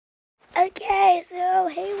Okay, so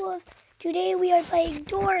hey Wolf, today we are playing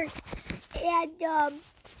Doors, and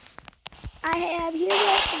I am here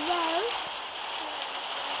with Rose.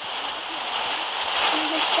 I'm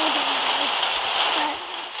just still getting but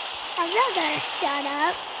I'm not gonna shut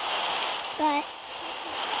up. But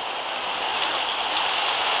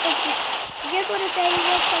okay, just want to say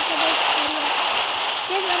real quick in this video.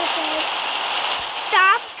 Just want to say,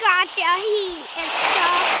 stop gotcha heat and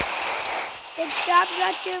stop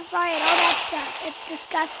gotcha fire and all that stuff. It's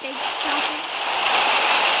disgusting. Stop it.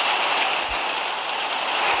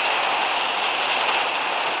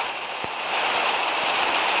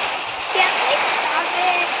 Yeah, please stop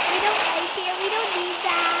it. We don't like it. We don't need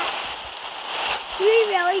that. We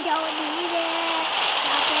really don't need it.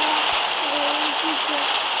 Stop it.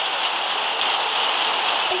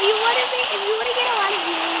 If you want to get a lot of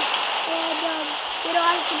views and get a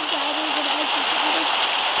lot of subscribers and like subscribers,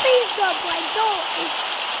 please go play Doors.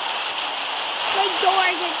 Play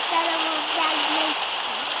Doors instead of Magnus.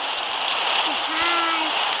 Hi.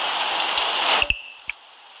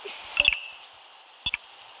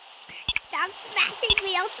 Stop smacking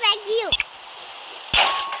me. I'll smack you.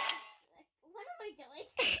 What am I doing?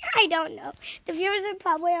 I don't know. The viewers are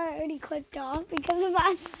probably already clicked off because of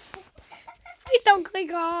us. Please don't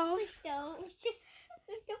click off. Please don't.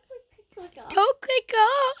 Don't click off. Don't click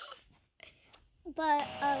off. But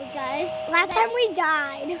guys, Last time we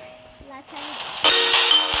died.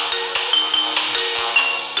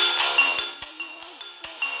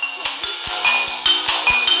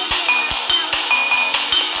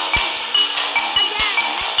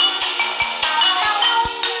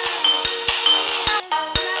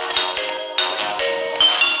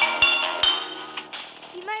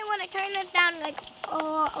 You might want to turn this down like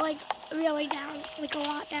really down, like a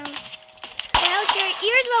lot down. Or else your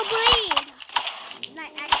ears will bleed.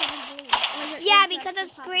 Not actually bleed. Yeah, because of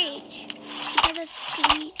Screech. Because of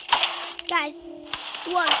Screech. Guys,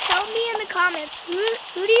 well, tell me in the comments, who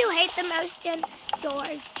do you hate the most in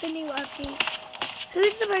Doors, the new update?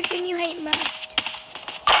 Who's the person you hate most?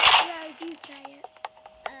 Rose, you say it.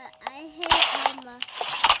 I hate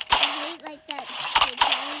like that the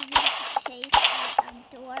guy you chase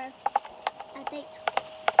at door. I think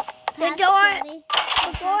The past door 20.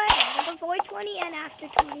 before 20 and after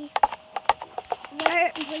 20.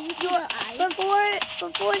 Where you see the eyes?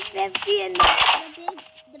 Before 50 and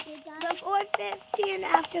The big guy. before 50 and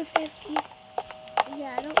after 50.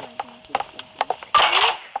 Yeah, I don't like him. He's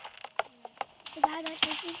Snake? The guy that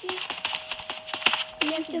chases you?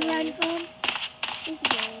 You have to run from good.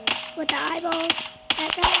 with the eyeballs.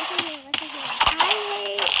 That guy. I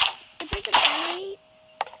hate the person I hate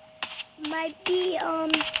might be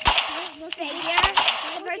Figure.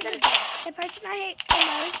 The person I hate the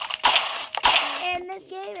most in this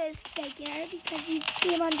game is Figure because you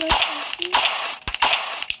see him on Doors 50.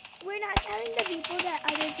 We're not telling the people that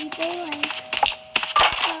other people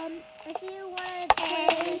If you want to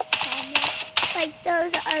play, like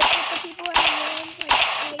those are like the people in the rooms, like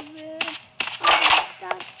A room, all that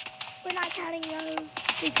stuff. We're not counting those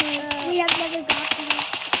because we have never got to them.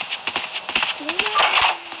 Can we not?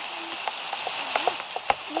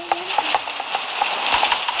 I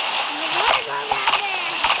don't want to go down there.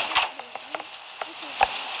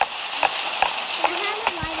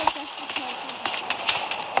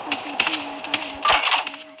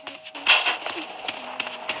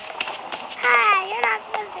 Hi, you're not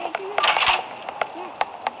supposed to do that.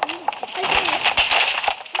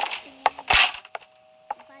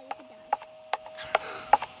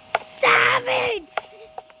 Savage!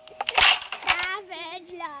 Savage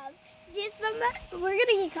love. We're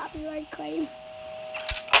gonna get copyright claim.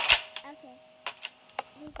 Okay.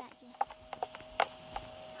 Who's that here?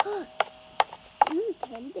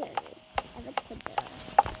 Tinder. I have a Tinder.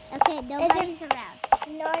 Okay, nobody's around.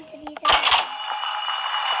 No one to these are.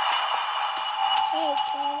 Hey,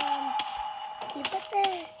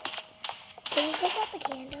 can you take out the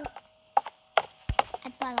candle? I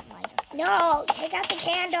brought a lighter. No, take out the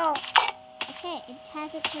candle. Okay, it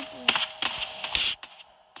has a Tinder.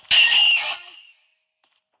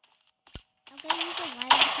 I'm gonna use a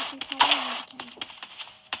lighter because we probably need a candle.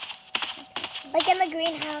 Like in the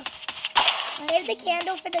greenhouse. Save the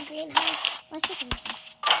candle for the greenhouse. What's the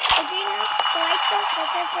greenhouse? The greenhouse, the lights don't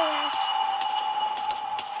flicker for Rush.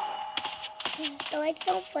 The lights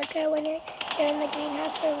don't flicker when you're in the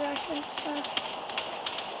greenhouse for Rush and stuff.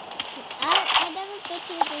 I never been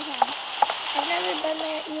to the greenhouse. I've never been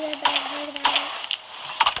there either, but I've heard about it.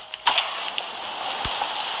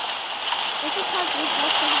 This is called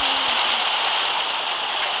greenhouse.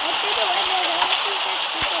 Look through the window. I want to see if that's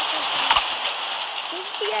secret. Who's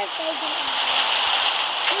the favorite?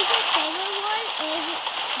 Who's your favorite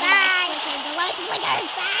ice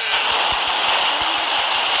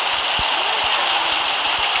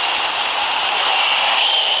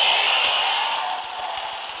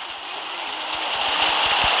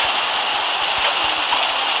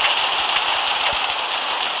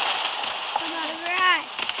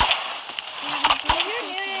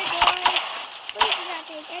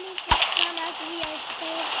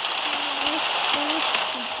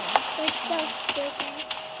flicker.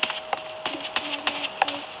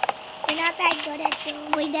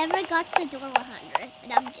 We never got to door 100,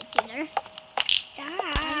 and I'm ditching her. Stop.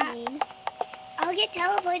 I mean, I'll get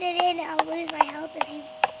teleported in and I'll lose my health if you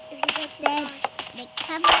go too then far. the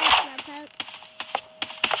camera slowpoke.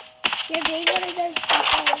 You're being one of those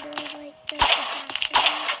people who goes like the fast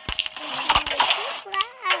one. You're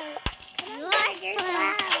slow. Come on, guys, you're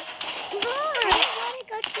slow. Come on. I don't want to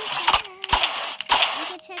go too fast. We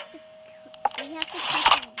can check the. We have to check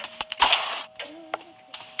the.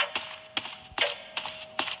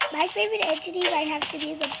 My favorite entity might have to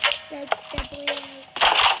be the blue light,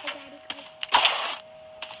 the daddy cards.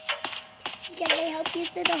 Because they help you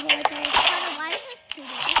through the whole entire time. Why is there 2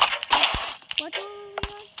 doors? What door are we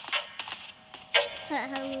on?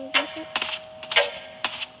 How do we go to it?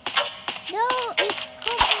 No, it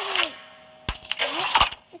covered it. What?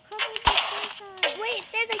 It covered the inside. Wait,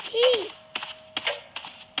 there's a key.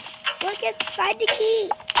 Find the key.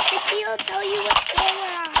 The key will tell you what floor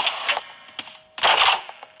we're on.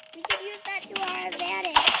 We can use that to our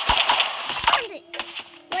advantage. Found it.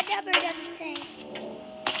 What number does it say?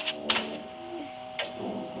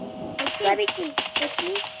 18. Let me see.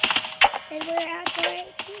 18? Then we're at door 18.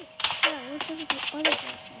 Yeah, what does the other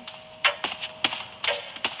door say?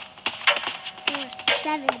 Door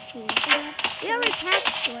 17. We already passed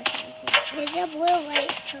door 17. There's a blue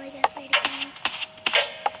light telling us where to go.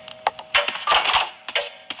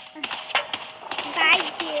 Bye,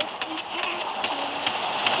 dude. We passed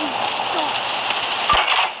it.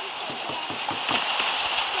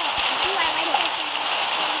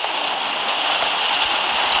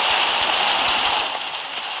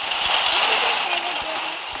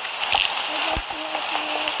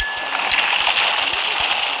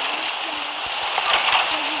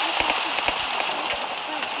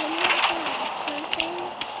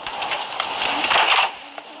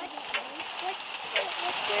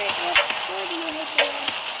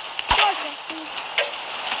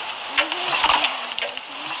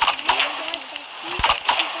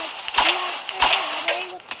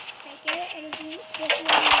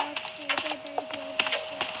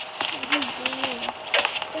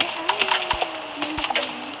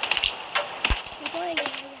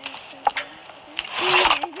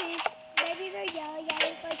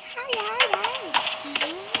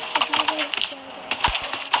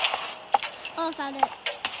 Oh, I found it.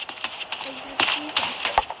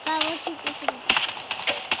 We'll keep looking.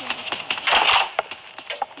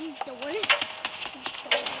 These doors.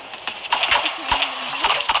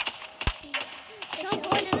 So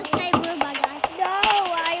going in the same room, my guys. No, I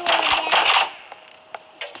will get.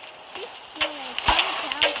 She's stealing. Comment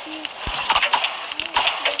down, please.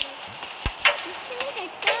 She's stealing my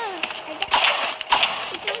stuff.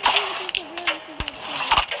 It goes to a different room if you don't steal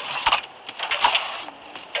it.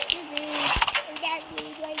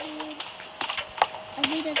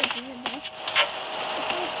 Me doesn't even know.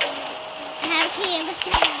 I have a key. I'm gonna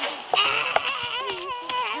steal it.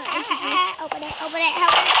 Open it,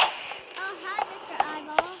 help me. Oh, hi, Mr.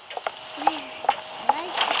 Eyeball. I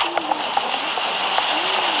like to see you.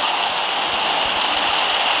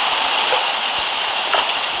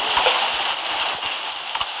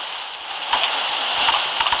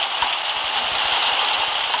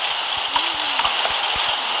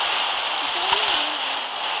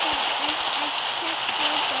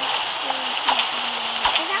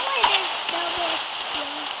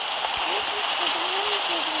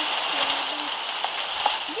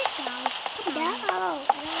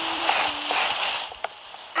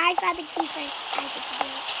 I found the key first. I get to do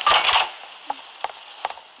it.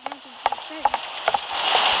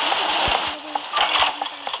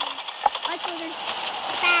 Bye, children.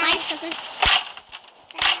 Bye. Bye, sucker.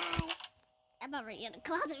 Bye. I'm already in the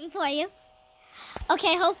closet before you.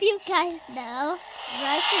 Okay, hope you guys know.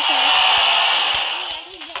 Rush is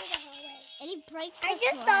and he breaks the I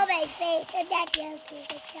just glass. saw my face. I'm not joking.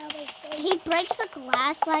 I saw my face. He breaks the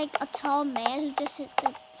glass like a tall man who just hits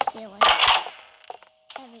the ceiling.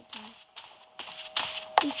 Every time.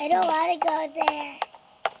 I don't want to go there.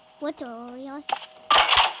 What door are we on?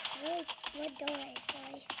 What door?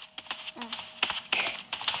 Sorry.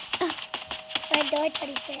 We're on door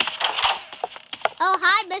 26. Oh,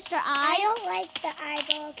 hi, Mr. I Eye. don't like the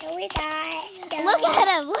eyeball. Can we die? No. Look at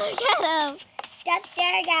him. Look at him. stop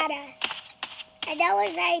staring at us. I know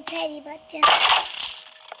we're very pretty, but just...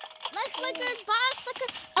 Let's look at boss. Look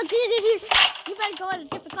at... Oh, good. You better go in a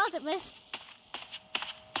different closet, miss.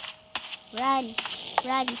 Run.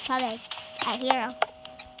 Run, he's coming. I hear him.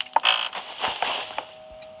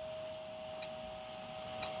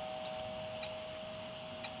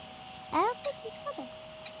 I don't think he's coming.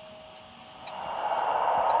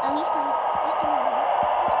 Oh, he's coming. He's coming.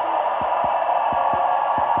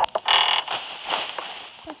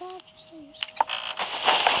 What's that?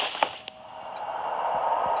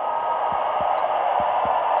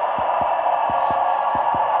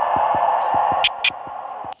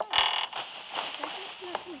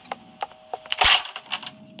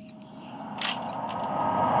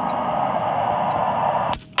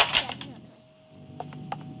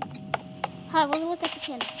 Hi, we're gonna look at the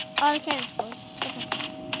cannon. Oh, the cannon's blue. Okay.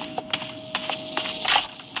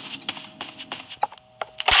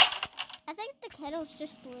 I think the candle's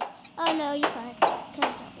just blue. Oh no, you're fine.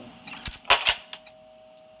 Candle's not blue.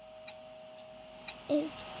 Ew.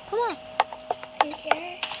 Come on. Are you sure?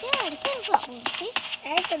 Yeah, the candle's not blue. See?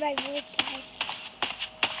 Sorry for my voice, guys.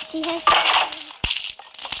 She has the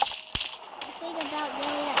thing about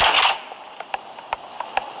yelling at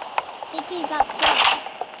thinking about children.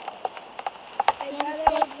 My brother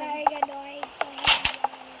was very annoying, so I had to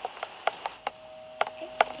yell.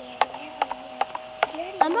 I'm scared. Where are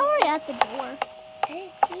you? I'm already at the door. I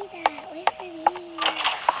didn't see that. Wait for me.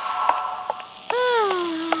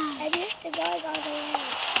 I'm used to going all the way.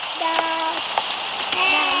 No. Hey,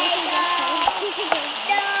 no.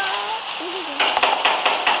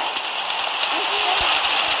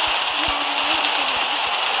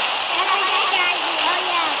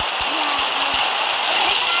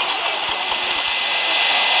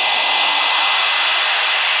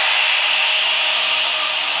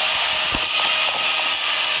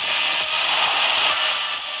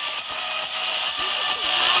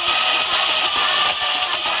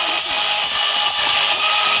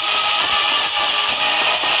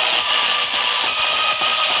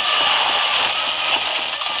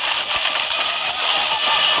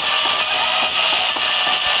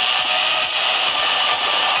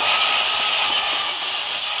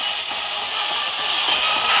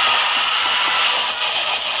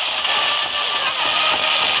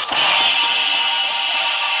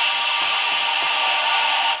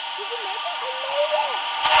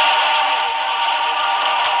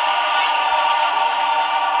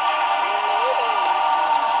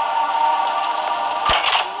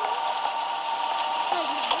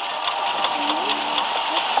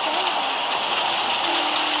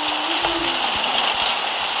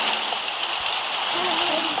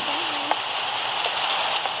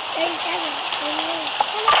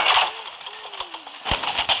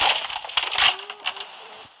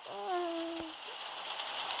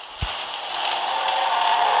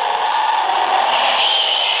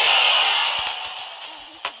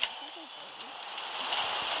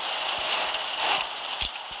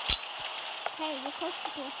 Hey, we're close to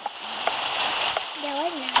door 50. No,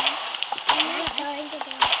 I'm not. I'm not going to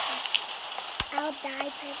do it. I'll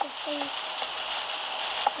die purposely.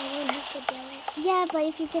 I won't have to do it. Yeah, but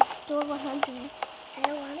if you get to door 100. I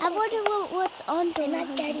don't want to. I wonder what's on door I'm at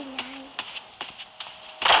 100. 39.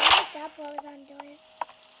 I looked up what was on door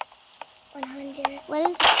 100. What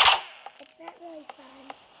is it? It's not really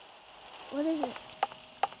fun. What is it?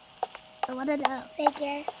 I want to know.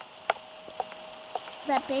 Figure.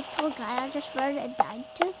 That big tall guy I just run and died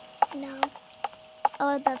to? No.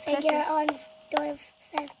 Or the Figure person? on door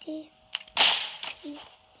 50.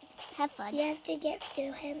 Have fun. You have to get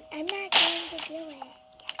through him. I'm not going to do it.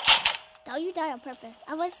 Don't you die on purpose.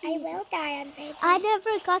 I want to see I you will die on purpose. I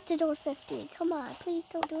never got to door 50. Come on, please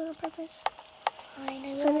don't do it on purpose. Fine,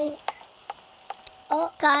 I For me. won't.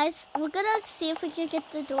 Oh, Guys, we're gonna see if we can get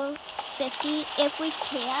to door 50. If we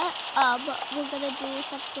can't, we're gonna do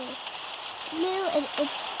something new and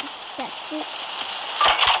it's suspected.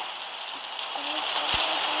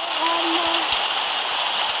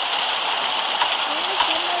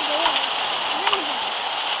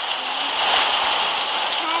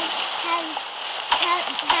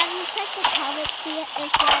 Have you checked the comments, see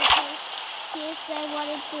if they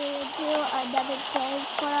wanted to do another game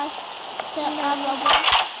for us to Roblox?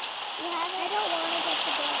 I don't want to get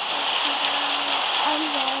to door 50. I'm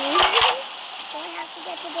sorry. Do I have to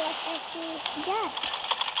get to door 50? Yeah.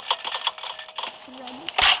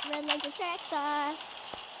 Run like a track star.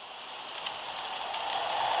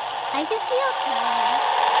 I can see how tall it is.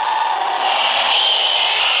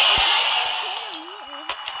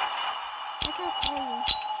 That's how tall it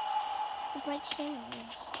is. The bright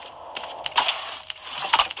chandeliers.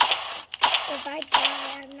 If I I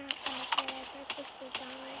die, I'm not gonna say I purposely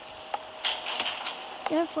died.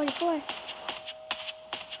 You're at 44.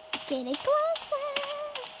 Getting closer.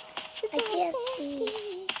 I can't see.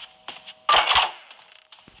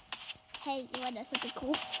 Hey, you wanna know something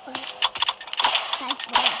cool? What? Lights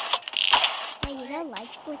flicker. Hey, you know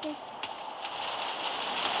lights flicker?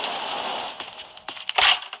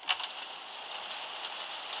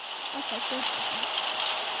 Okay, this one.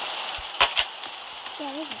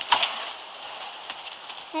 Yeah, this one.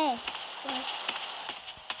 Hey, What?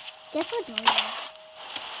 guess what door you're at?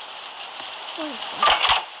 46.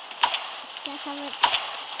 Guess how much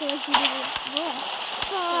doors you did more?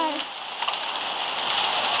 4.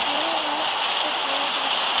 I don't like to do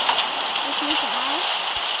this. If you die,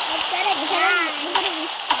 I'm gonna die. we're gonna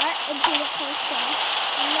restart and do the first day.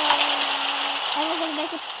 No. And we're gonna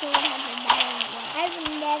make it to 100 no matter what. I've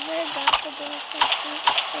never got to do 50,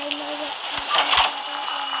 but I know what happens.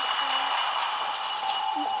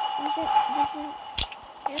 You should, I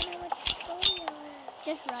don't know what tutorial is.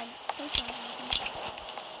 just run. Don't try anything.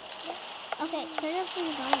 Yes. Okay, turn up your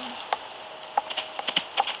volume.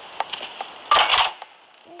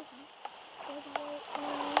 There you go. 48. No.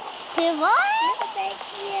 2 more? No, thank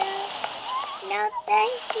you. No,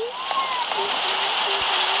 thank you.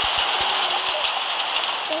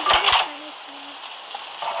 This is a punishment.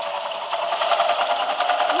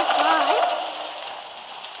 You died?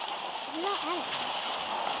 You're not at it.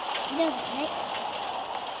 You know that, right?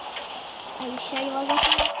 Are you sure you want to go to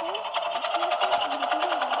that first? Let's go to 50. You can do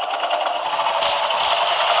that.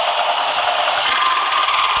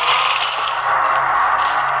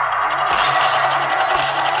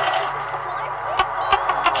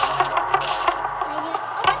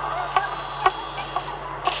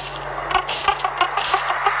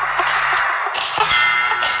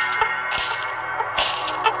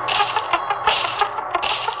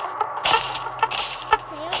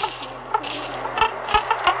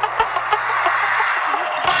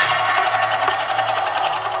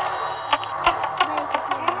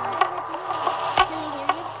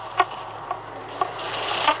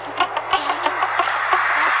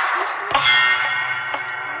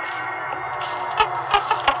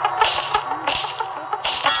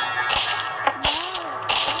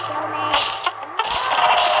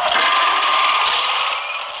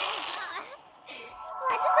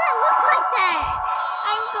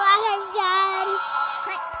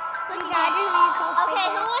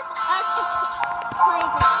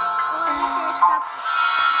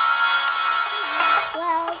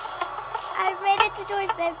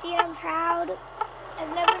 I'm proud. I've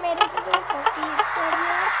never made it to do 50, so if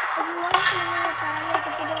you want to see me try and make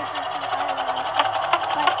it to do 50, I will.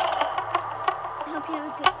 But I hope you have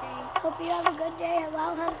a good day. Hope you have a good day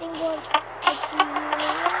while hunting wolves. If you like,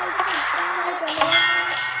 subscribe, and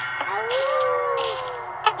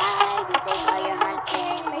bye. Be safe while you're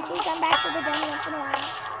hunting. Make sure you come back to the den once in a while.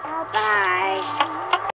 Now, bye.